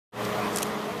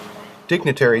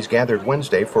Dignitaries gathered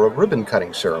Wednesday for a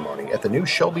ribbon-cutting ceremony at the new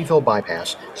Shelbyville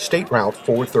bypass, State Route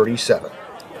 437.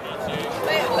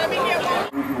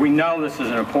 We know this is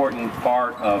an important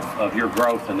part of your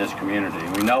growth in this community.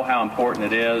 We know how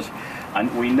important it is,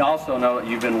 and we also know that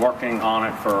you've been working on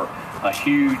it for a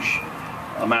huge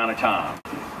amount of time.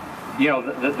 You know,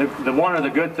 one of the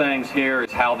good things here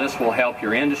is how this will help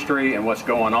your industry and what's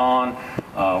going on.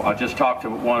 I just talked to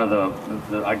one of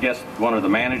one of the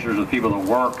managers of the people that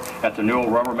work at the Newell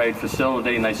Rubbermaid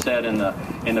facility, and they said in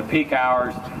the peak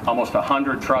hours, almost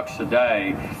 100 trucks a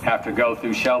day have to go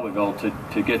through Shelbyville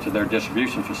to get to their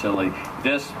distribution facility.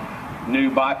 This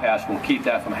new bypass will keep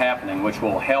that from happening, which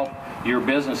will help your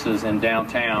businesses in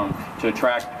downtown to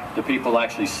attract the people that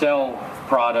actually sell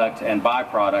product and buy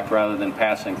product rather than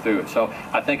passing through it. So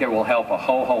I think it will help a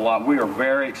whole lot. We are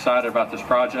very excited about this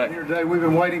project. Here today, we've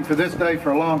been waiting for this day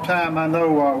for a long time. I know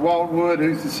Walt Wood,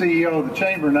 who's the CEO of the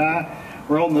Chamber, and I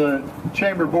were on the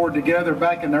Chamber board together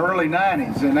back in the early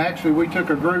 90s. And actually, we took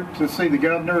a group to see the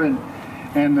governor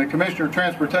and the Commissioner of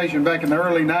Transportation back in the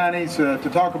early 90s to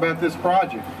talk about this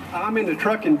project. I'm in the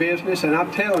trucking business, and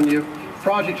I'm telling you,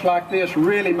 projects like this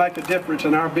really make a difference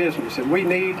in our business, and we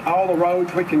need all the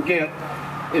roads we can get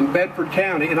in Bedford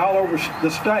County and all over the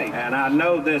state. And I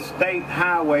know this state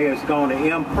highway is going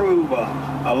to improve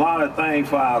a lot of things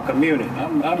for our community.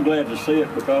 I'm glad to see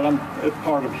it because it's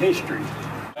part of history.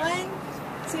 1,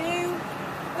 2,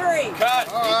 3. Cut!